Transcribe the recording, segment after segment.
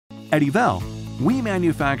At Eevelle, we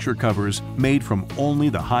manufacture covers made from only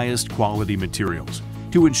the highest quality materials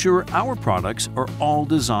to ensure our products are all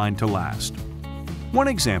designed to last. One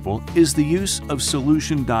example is the use of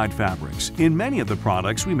solution-dyed fabrics in many of the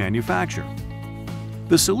products we manufacture.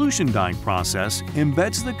 The solution dyeing process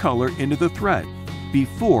embeds the color into the thread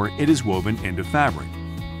before it is woven into fabric.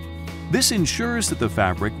 This ensures that the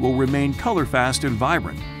fabric will remain color-fast and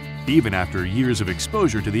vibrant, even after years of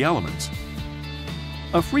exposure to the elements.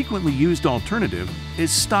 A frequently used alternative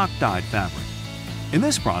is stock-dyed fabric. In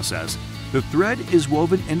this process, the thread is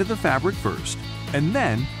woven into the fabric first and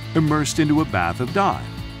then immersed into a bath of dye.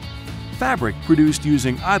 Fabric produced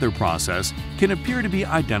using either process can appear to be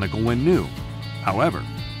identical when new. However,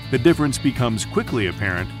 the difference becomes quickly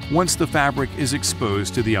apparent once the fabric is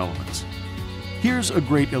exposed to the elements. Here's a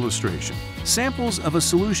great illustration. Samples of a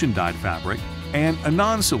solution-dyed fabric and a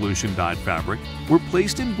non-solution dyed fabric were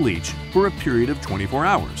placed in bleach for a period of 24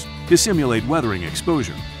 hours to simulate weathering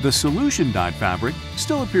exposure. The solution-dyed fabric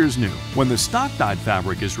still appears new. When the stock-dyed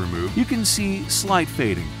fabric is removed, you can see slight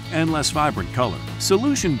fading and less vibrant color.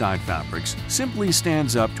 Solution-dyed fabrics simply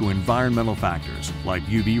stands up to environmental factors like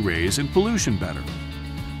UV rays and pollution better.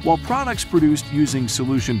 While products produced using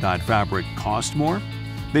solution-dyed fabric cost more,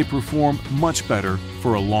 they perform much better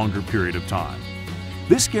for a longer period of time.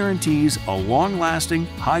 This guarantees a long-lasting,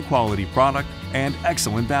 high-quality product and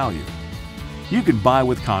excellent value. You can buy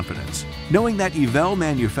with confidence, knowing that Eevelle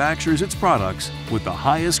manufactures its products with the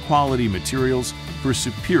highest quality materials for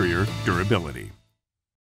superior durability.